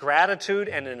why gratitude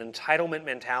and an entitlement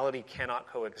mentality cannot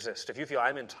coexist. If you feel,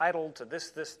 I'm entitled to this,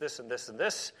 this, this, and this, and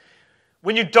this,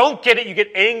 when you don't get it, you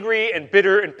get angry and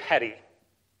bitter and petty.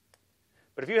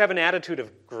 But if you have an attitude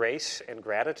of grace and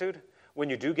gratitude, when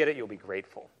you do get it, you'll be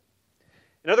grateful.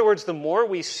 In other words, the more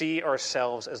we see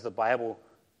ourselves as the Bible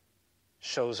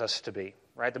shows us to be,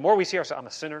 right? The more we see ourselves, I'm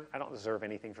a sinner, I don't deserve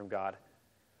anything from God,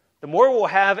 the more we'll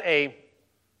have a,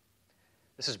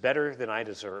 this is better than I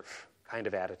deserve kind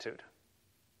of attitude.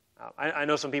 I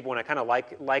know some people, when I kind of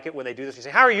like it when they do this, you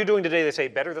say, how are you doing today? They say,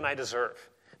 better than I deserve.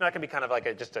 Now, that can be kind of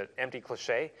like just an empty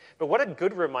cliche, but what a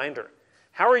good reminder.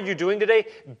 How are you doing today?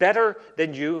 Better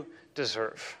than you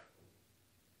deserve.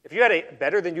 If you had a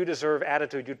better than you deserve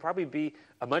attitude, you'd probably be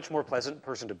a much more pleasant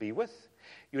person to be with.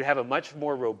 You'd have a much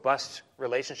more robust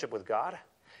relationship with God.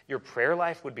 Your prayer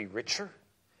life would be richer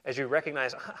as you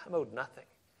recognize, I'm owed nothing.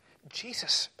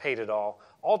 Jesus paid it all.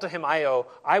 All to him I owe.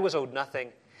 I was owed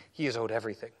nothing. He is owed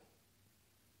everything.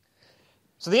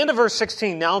 So the end of verse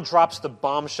 16 now drops the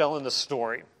bombshell in the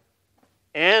story.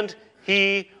 And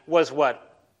he was what?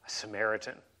 A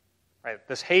Samaritan. Right?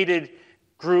 This hated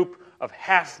group of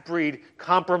half-breed,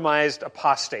 compromised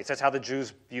apostates. That's how the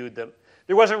Jews viewed them.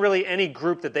 There wasn't really any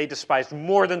group that they despised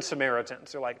more than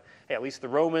Samaritans. They're like, hey, at least the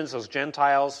Romans, those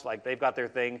Gentiles, like they've got their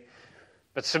thing.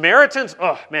 But Samaritans,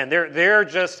 oh man, they're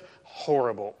just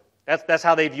horrible. That's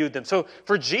how they viewed them. So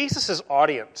for Jesus'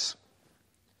 audience,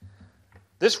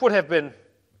 this would have been,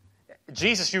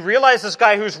 Jesus, you realize this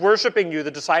guy who's worshiping you,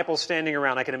 the disciples standing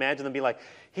around, I can imagine them be like,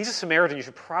 he's a Samaritan, you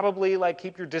should probably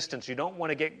keep your distance. You don't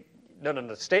want to get,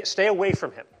 no, stay away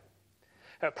from him.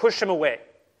 Push him away.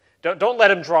 Don't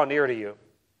let him draw near to you.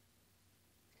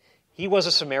 He was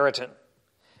a Samaritan.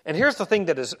 And here's the thing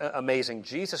that is amazing.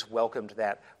 Jesus welcomed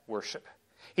that worship.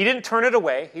 He didn't turn it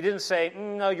away. He didn't say,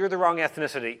 no, you're the wrong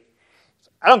ethnicity.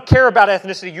 I don't care about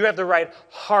ethnicity. You have the right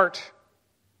heart.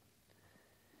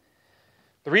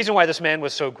 The reason why this man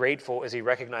was so grateful is he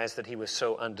recognized that he was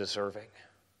so undeserving.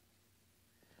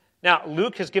 Now,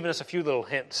 Luke has given us a few little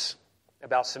hints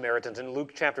about Samaritans. In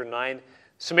Luke chapter 9,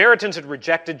 Samaritans had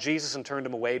rejected Jesus and turned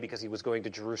him away because he was going to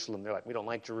Jerusalem. They're like, we don't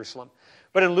like Jerusalem.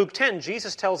 But in Luke 10,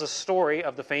 Jesus tells a story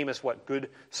of the famous, Good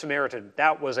Samaritan.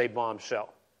 That was a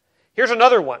bombshell. Here's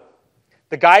another one.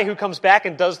 The guy who comes back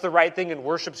and does the right thing and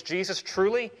worships Jesus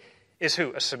truly is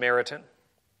who? A Samaritan.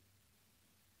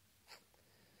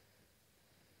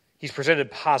 He's presented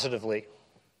positively.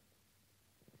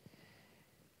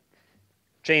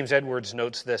 James Edwards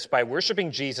notes this: by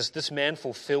worshiping Jesus, this man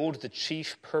fulfilled the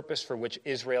chief purpose for which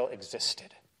Israel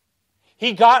existed.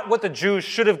 He got what the Jews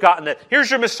should have gotten. That here's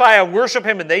your Messiah, worship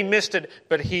him, and they missed it,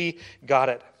 but he got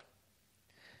it.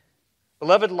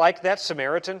 Beloved, like that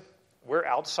Samaritan, we're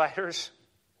outsiders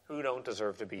who don't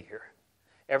deserve to be here.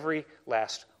 Every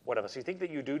last one of us. You think that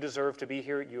you do deserve to be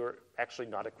here, you're actually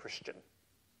not a Christian.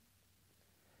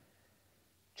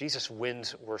 Jesus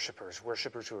wins worshipers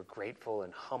who are grateful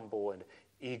and humble and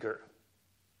eager.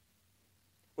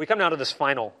 We come now to this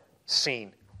final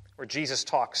scene where Jesus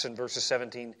talks in verses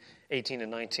 17, 18,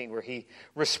 and 19, where he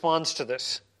responds to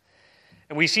this.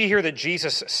 And we see here that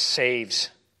Jesus saves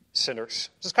sinners.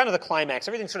 This is kind of the climax.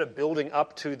 Everything's sort of building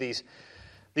up to these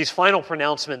final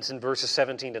pronouncements in verses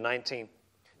 17 to 19.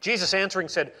 Jesus answering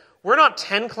said, "We're not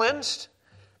 10 cleansed,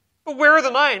 but where are the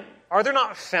 9? Are there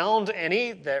not found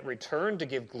any that return to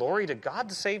give glory to God,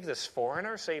 to save this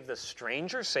foreigner, save this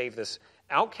stranger, save this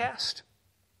outcast?"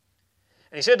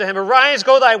 And he said to him, "Arise,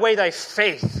 go thy way, thy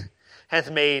faith hath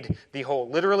made thee whole."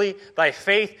 Literally, thy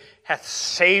faith hath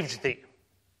saved thee.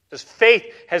 This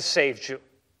faith has saved you.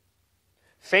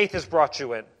 Faith has brought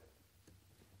you in.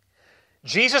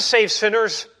 Jesus saves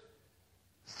sinners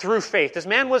through faith. This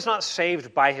man was not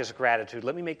saved by his gratitude.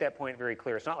 Let me make that point very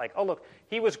clear. It's not like, oh look,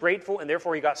 he was grateful and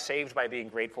therefore he got saved by being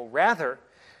grateful. Rather,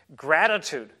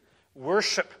 gratitude,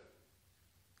 worship,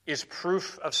 is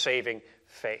proof of saving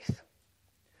faith.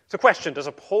 It's a question: does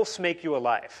a pulse make you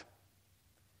alive?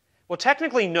 Well,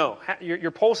 technically, no.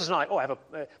 Your pulse is not like,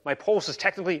 my pulse is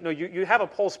technically, no, you have a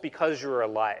pulse because you're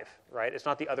alive, right? It's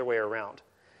not the other way around.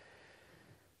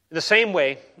 In the same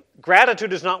way,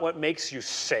 gratitude is not what makes you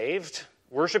saved.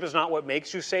 Worship is not what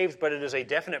makes you saved, but it is a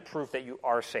definite proof that you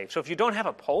are saved. So if you don't have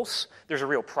a pulse, there's a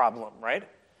real problem, right?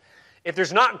 If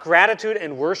there's not gratitude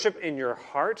and worship in your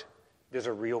heart, there's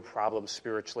a real problem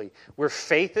spiritually. Where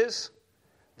faith is,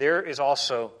 there is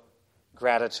also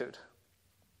gratitude.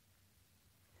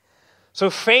 So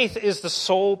faith is the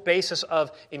sole basis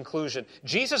of inclusion.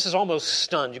 Jesus is almost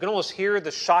stunned. You can almost hear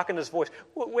the shock in his voice.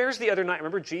 Where's the other 9?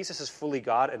 Remember, Jesus is fully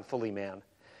God and fully man.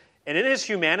 And in his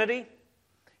humanity,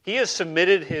 he has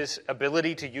submitted his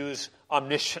ability to use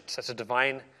omniscience. That's a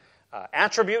divine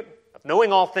attribute of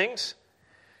knowing all things.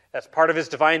 That's part of his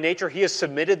divine nature. He has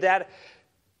submitted that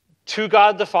to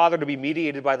God the Father to be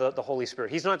mediated by the Holy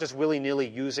Spirit. He's not just willy-nilly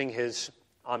using his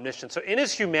omniscience. So in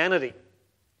his humanity,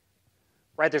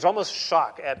 right, there's almost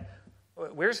shock at,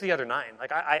 where's the other 9?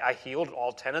 Like, I healed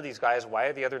all 10 of these guys. Why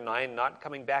are the other 9 not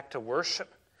coming back to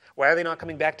worship? Why are they not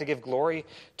coming back to give glory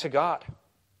to God?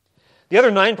 The other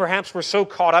 9 perhaps were so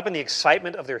caught up in the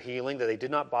excitement of their healing that they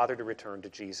did not bother to return to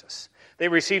Jesus. They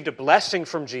received a blessing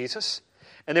from Jesus,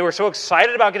 and they were so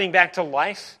excited about getting back to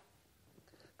life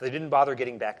that they didn't bother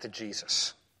getting back to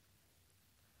Jesus.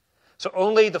 So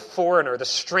only the foreigner, the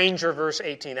stranger, verse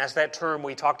 18, that's that term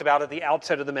we talked about at the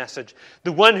outset of the message.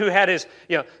 The one who had his,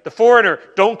 the foreigner,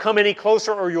 don't come any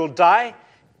closer or you'll die,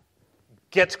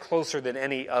 gets closer than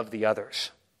any of the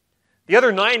others. The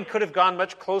other 9 could have gone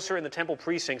much closer in the temple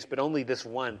precincts, but only this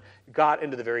one got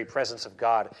into the very presence of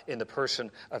God in the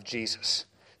person of Jesus.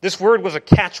 This word was a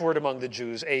catchword among the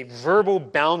Jews, a verbal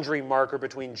boundary marker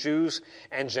between Jews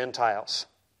and Gentiles.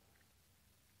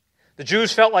 The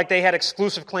Jews felt like they had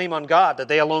exclusive claim on God, that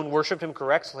they alone worshipped him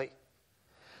correctly.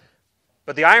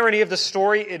 But the irony of the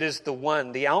story, it is the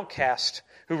one, the outcast,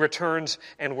 who returns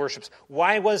and worships.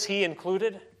 Why was he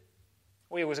included?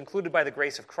 Well, he was included by the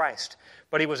grace of Christ,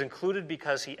 but he was included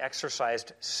because he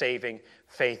exercised saving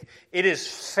faith. It is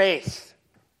faith,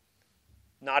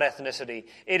 not ethnicity.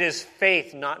 It is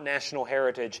faith, not national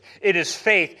heritage. It is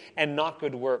faith and not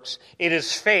good works. It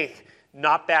is faith,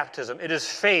 not baptism. It is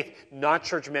faith, not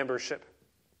church membership.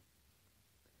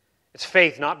 It's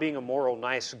faith, not being a moral,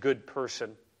 nice, good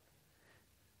person,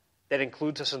 that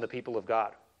includes us in the people of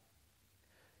God.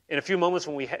 In a few moments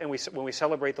when we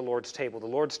celebrate the Lord's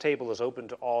table is open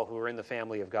to all who are in the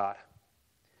family of God.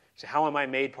 So how am I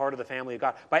made part of the family of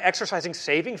God? By exercising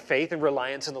saving faith and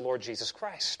reliance in the Lord Jesus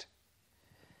Christ.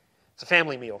 It's a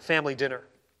family meal, family dinner.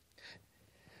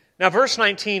 Now verse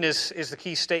 19 is the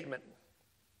key statement.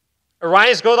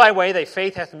 Arise, go thy way, thy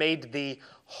faith hath made thee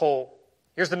whole.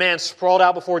 Here's the man sprawled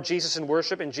out before Jesus in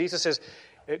worship, and Jesus says,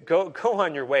 go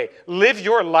on your way. Live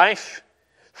your life.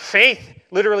 Faith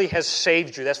literally has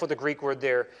saved you. That's what the Greek word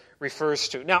there refers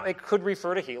to. Now, it could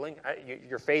refer to healing.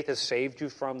 Your faith has saved you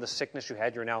from the sickness you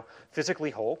had. You're now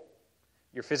physically whole.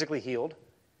 You're physically healed.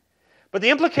 But the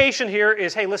implication here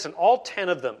is, hey, listen, all 10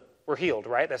 of them were healed,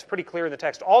 right? That's pretty clear in the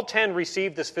text. All 10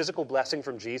 received this physical blessing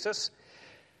from Jesus.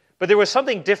 But there was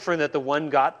something different that the one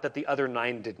got that the other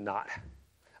 9 did not.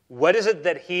 What is it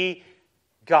that he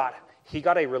got? he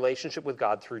got a relationship with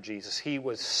God through Jesus. He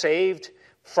was saved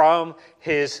from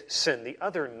his sin. The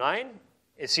other 9,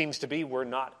 it seems to be, were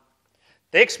not.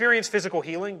 They experienced physical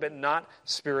healing, but not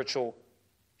spiritual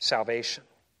salvation.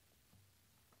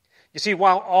 You see,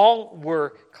 while all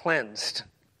were cleansed,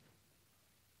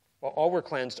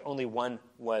 only one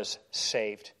was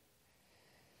saved.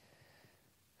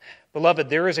 Beloved,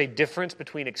 there is a difference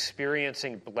between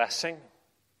experiencing blessing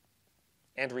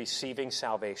and receiving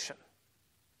salvation.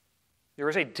 There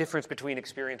is a difference between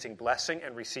experiencing blessing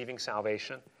and receiving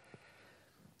salvation.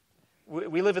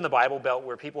 We live in the Bible Belt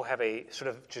where people have a sort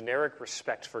of generic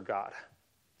respect for God,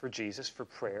 for Jesus, for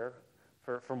prayer,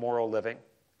 for moral living.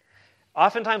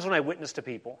 Oftentimes when I witness to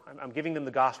people, I'm giving them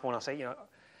the gospel and I'll say,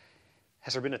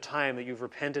 has there been a time that you've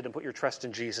repented and put your trust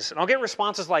in Jesus? And I'll get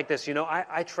responses like this,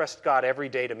 I trust God every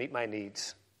day to meet my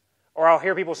needs. Or I'll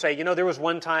hear people say, there was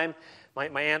one time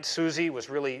my Aunt Susie was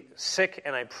really sick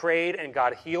and I prayed and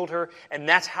God healed her, and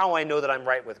that's how I know that I'm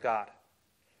right with God.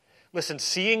 Listen,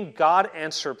 seeing God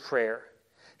answer prayer,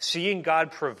 seeing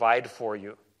God provide for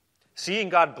you, seeing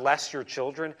God bless your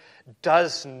children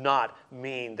does not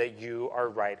mean that you are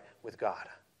right with God.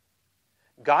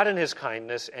 God in his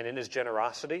kindness and in his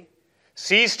generosity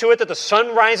sees to it that the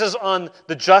sun rises on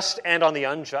the just and on the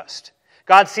unjust.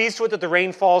 God sees to it that the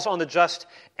rain falls on the just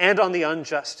and on the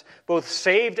unjust. Both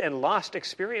saved and lost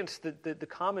experience the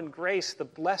common grace, the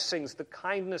blessings, the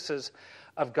kindnesses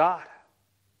of God.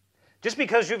 Just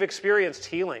because you've experienced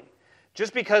healing,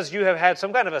 just because you have had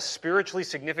some kind of a spiritually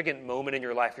significant moment in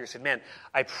your life where you said, man,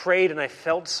 I prayed and I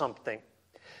felt something,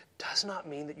 does not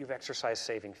mean that you've exercised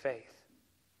saving faith.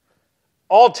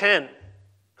 All 10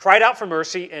 cried out for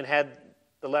mercy and had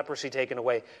the leprosy taken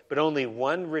away, but only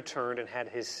one returned and had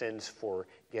his sins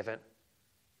forgiven.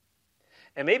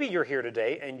 And maybe you're here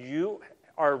today and you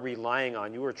are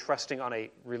trusting on a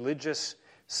religious,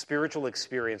 spiritual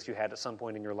experience you had at some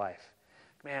point in your life.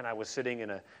 Man, I was sitting in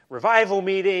a revival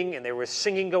meeting and there was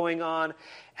singing going on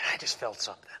and I just felt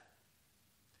something.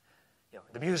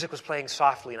 The music was playing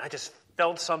softly and I just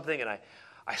felt something and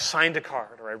I signed a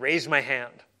card or I raised my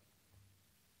hand.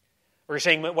 Or you're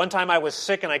saying, one time I was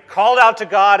sick and I called out to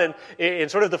God and in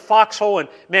sort of the foxhole and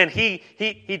man, He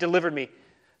delivered me.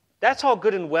 That's all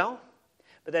good and well,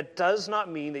 but that does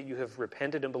not mean that you have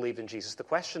repented and believed in Jesus. The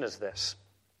question is this: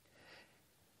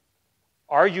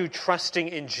 are you trusting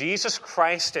in Jesus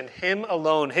Christ and Him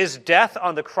alone, His death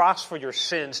on the cross for your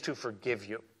sins to forgive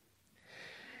you?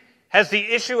 Has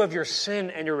the issue of your sin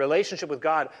and your relationship with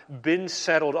God been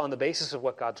settled on the basis of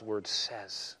what God's Word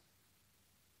says?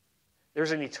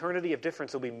 There's an eternity of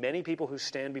difference. There'll be many people who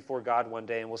stand before God one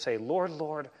day and will say, Lord,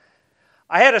 Lord,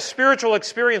 I had a spiritual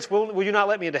experience. Will you not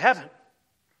let me into heaven?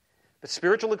 But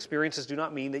spiritual experiences do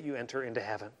not mean that you enter into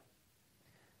heaven.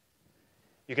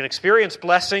 You can experience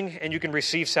blessing and you can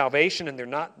receive salvation, and they're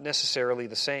not necessarily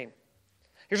the same.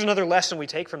 Here's another lesson we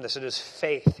take from this. It is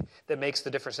faith that makes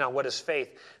the difference. Now, what is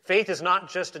faith? Faith is not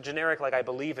just a generic, like I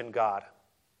believe in God.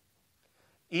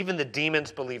 Even the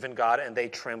demons believe in God and they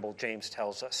tremble, James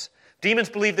tells us. Demons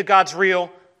believe that God's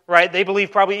real, right? They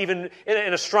believe probably even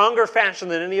in a stronger fashion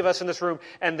than any of us in this room,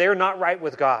 and they're not right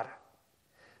with God.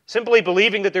 Simply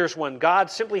believing that there's one God,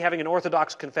 simply having an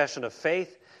orthodox confession of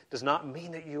faith, does not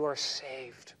mean that you are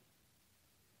saved.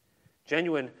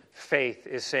 Genuine faith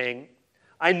is saying,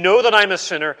 I know that I'm a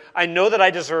sinner. I know that I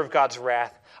deserve God's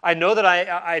wrath. I know that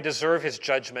I deserve His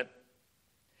judgment.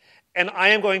 And I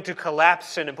am going to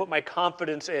collapse in and put my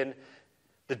confidence in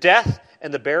the death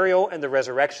and the burial and the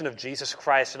resurrection of Jesus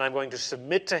Christ, and I'm going to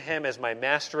submit to Him as my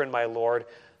Master and my Lord.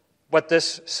 What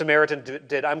this Samaritan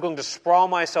did, I'm going to sprawl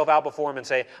myself out before Him and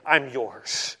say, I'm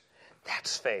yours.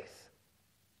 That's faith.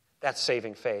 That's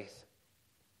saving faith.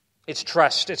 It's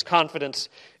trust. It's confidence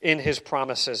in His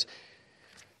promises.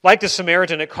 Like the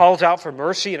Samaritan, it calls out for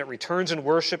mercy and it returns in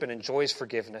worship and enjoys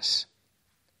forgiveness.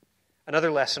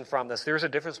 Another lesson from this, there's a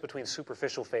difference between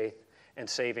superficial faith and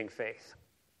saving faith.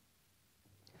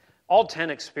 All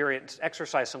 10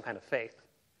 exercised some kind of faith.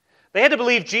 They had to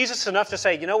believe Jesus enough to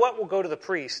say, you know what, we'll go to the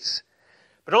priests.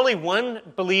 But only one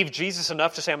believed Jesus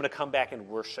enough to say, I'm going to come back and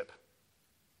worship.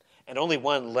 And only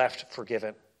one left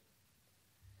forgiven.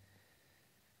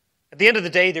 At the end of the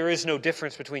day, there is no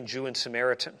difference between Jew and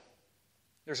Samaritan.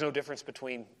 There's no difference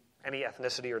between any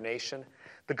ethnicity or nation.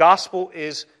 The gospel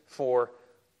is for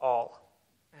all.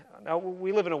 Now,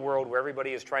 we live in a world where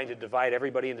everybody is trying to divide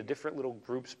everybody into different little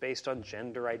groups based on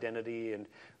gender identity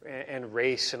and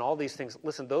race and all these things.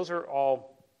 Listen, those are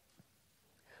all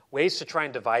ways to try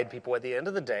and divide people. At the end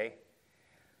of the day,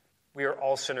 we are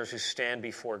all sinners who stand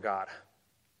before God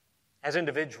as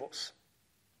individuals.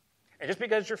 And just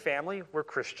because you're family, we're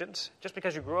Christians, just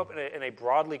because you grew up in a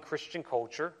broadly Christian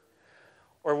culture,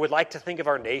 or would like to think of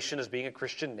our nation as being a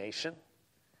Christian nation,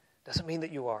 doesn't mean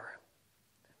that you are.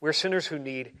 We're sinners who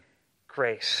need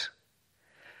grace.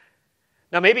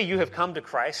 Now, maybe you have come to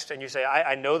Christ and you say,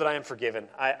 I know that I am forgiven.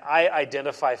 I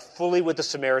identify fully with the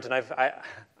Samaritan.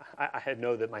 I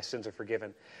know that my sins are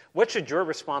forgiven. What should your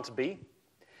response be?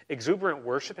 Exuberant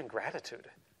worship and gratitude.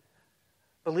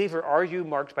 Believer, are you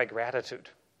marked by gratitude?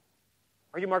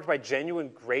 Are you marked by genuine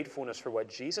gratefulness for what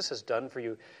Jesus has done for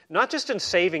you? Not just in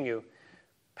saving you,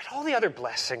 but all the other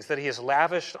blessings that he has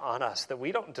lavished on us that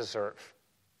we don't deserve.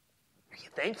 Are you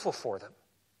thankful for them?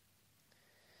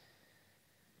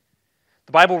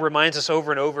 The Bible reminds us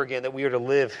over and over again that we are to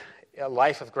live a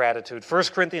life of gratitude.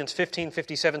 1 Corinthians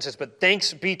 15:57 says, "But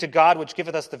thanks be to God which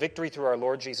giveth us the victory through our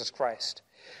Lord Jesus Christ."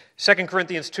 2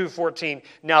 Corinthians 2:14,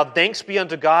 "Now thanks be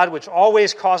unto God which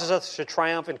always causes us to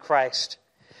triumph in Christ."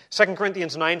 2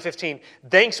 Corinthians 9:15,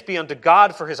 "Thanks be unto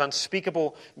God for his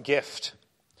unspeakable gift."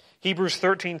 Hebrews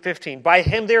 13:15, "By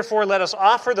him therefore let us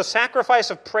offer the sacrifice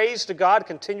of praise to God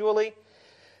continually.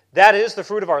 That is the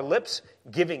fruit of our lips,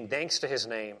 giving thanks to his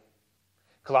name."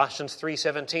 Colossians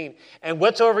 3:17, "And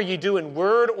whatsoever ye do in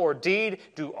word or deed,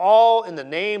 do all in the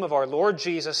name of our Lord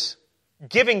Jesus,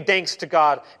 giving thanks to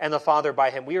God and the Father by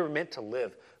him." We are meant to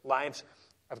live lives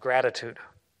of gratitude.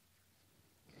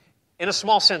 In a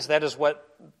small sense, that is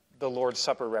what the Lord's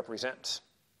Supper represents.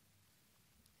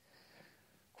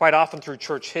 Quite often through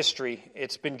church history,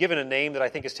 it's been given a name that I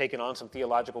think has taken on some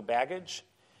theological baggage,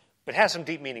 but has some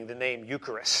deep meaning, the name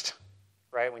Eucharist,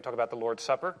 right? When we talk about the Lord's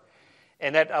Supper.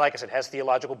 And that, like I said, has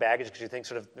theological baggage because you think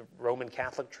sort of the Roman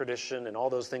Catholic tradition and all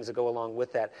those things that go along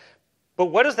with that. But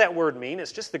what does that word mean?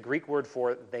 It's just the Greek word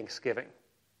for thanksgiving,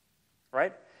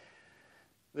 right?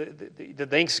 The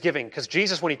thanksgiving. Because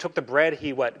Jesus, when he took the bread,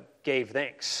 he what? Gave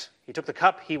thanks. He took the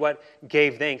cup, he what?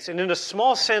 Gave thanks. And in a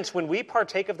small sense, when we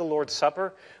partake of the Lord's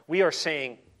Supper, we are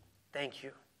saying, thank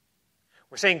you.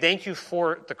 We're saying thank you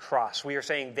for the cross. We are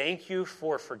saying thank you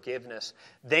for forgiveness.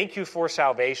 Thank you for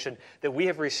salvation that we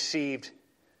have received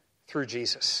through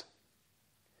Jesus.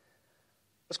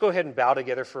 Let's go ahead and bow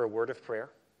together for a word of prayer.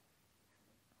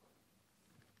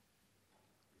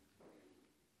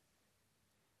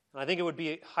 And I think it would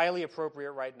be highly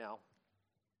appropriate right now